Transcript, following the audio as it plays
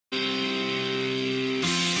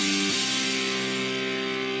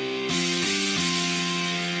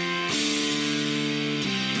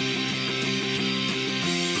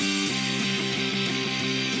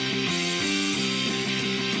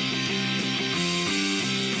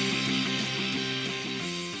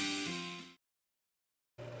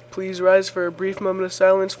Please rise for a brief moment of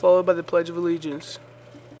silence followed by the Pledge of Allegiance.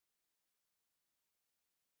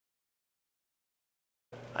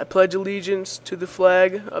 I pledge allegiance to the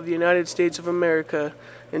flag of the United States of America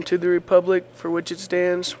and to the republic for which it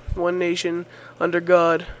stands, one nation, under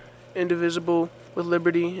God, indivisible, with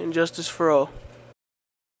liberty and justice for all.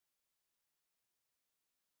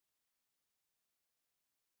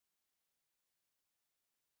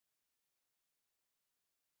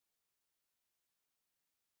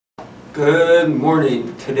 Good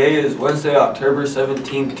morning. Today is Wednesday, October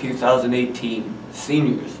 17, 2018.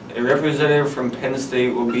 Seniors, a representative from Penn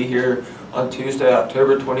State will be here on Tuesday,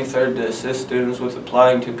 October 23rd to assist students with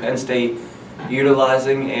applying to Penn State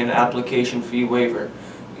utilizing an application fee waiver.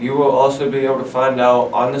 You will also be able to find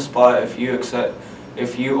out on the spot if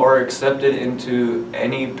you are accepted into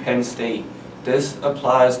any Penn State. This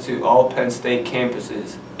applies to all Penn State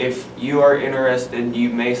campuses. If you are interested, you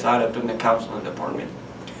may sign up in the counseling department.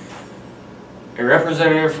 A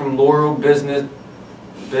representative from Laurel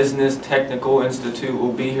Business Technical Institute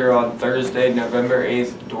will be here on Thursday, November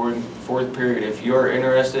 8th during 4th period. If you are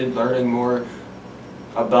interested in learning more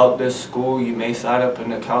about this school, you may sign up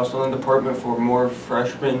in the counseling department for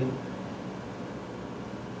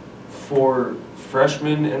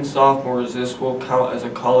freshmen and sophomores. This will count as a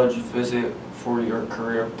college visit for your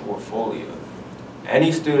career portfolio.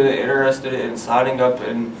 Any student interested in signing up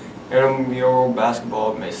in intramural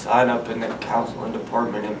basketball may sign up in the counseling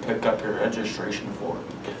department and pick up your registration form.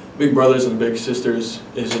 Big Brothers and Big Sisters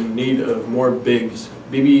is in need of more bigs.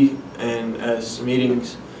 BB&S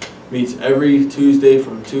meets every Tuesday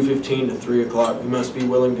from 2:15 to 3 o'clock. You must be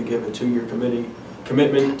willing to give a 2-year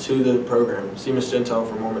commitment to the program. See Ms. Gentile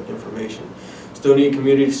for more information. Still need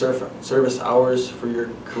community service hours for your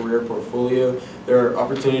career portfolio. There are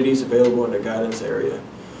opportunities available in the guidance area.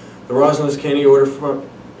 The Roslyn's Candy Order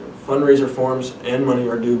fundraiser forms and money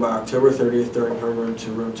are due by October 30th during homeroom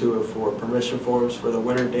to room 204. Permission forms for the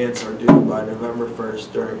winter dance are due by November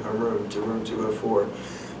 1st during homeroom to room 204.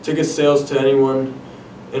 Ticket sales to anyone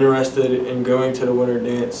interested in going to the winter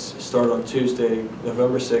dance start on Tuesday,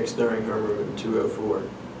 November 6th during homeroom 204.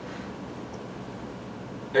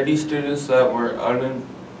 Any students that were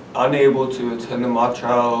unable to attend the mock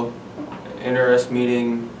trial interest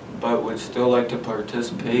meeting but would still like to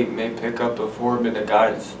participate may pick up a form in the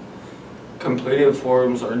guidance. Completed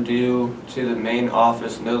forms are due to the main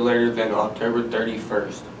office no later than October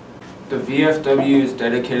 31st. The VFW is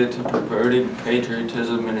dedicated to promoting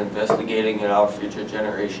patriotism and investigating in our future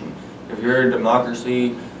generation. If you're a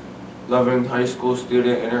democracy-loving high school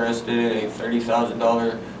student interested in a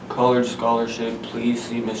 $30,000 college scholarship, please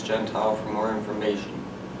see Ms. Gentile for more information.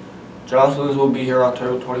 Jocelyn's will be here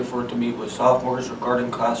October 24th to meet with sophomores regarding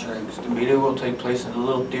class ranks. The meeting will take place in the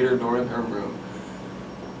little theater during homeroom.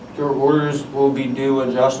 Your orders will be due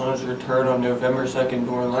when Jocelyn's return on November 2nd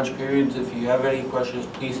during lunch periods. If you have any questions,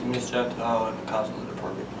 please see Ms. Gentile in the counseling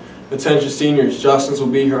department. Attention seniors, Jocelyn's will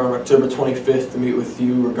be here on October 25th to meet with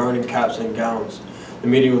you regarding caps and gowns. The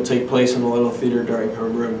meeting will take place in the little theater during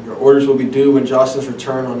homeroom. Your orders will be due when Jocelyn's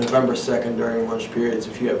return on November 2nd during lunch periods.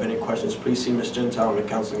 If you have any questions, please see Ms. Gentile in the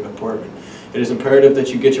counseling department. It is imperative that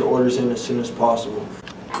you get your orders in as soon as possible.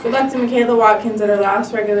 Good luck to Michaela Watkins at her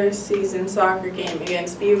last regular season soccer game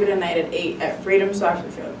against Beaver tonight at 8 at Freedom Soccer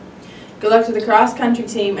Field. Good luck to the cross-country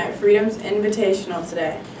team at Freedom's Invitational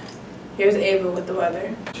today. Here's Ava with the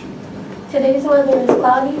weather. Today's weather is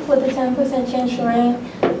cloudy with a 10% chance of rain,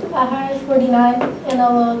 a high of 49 and a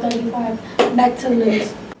low of 35. Back to the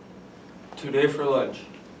news. Today for lunch,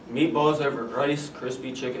 meatballs over rice,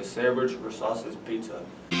 crispy chicken sandwich, or sausage pizza.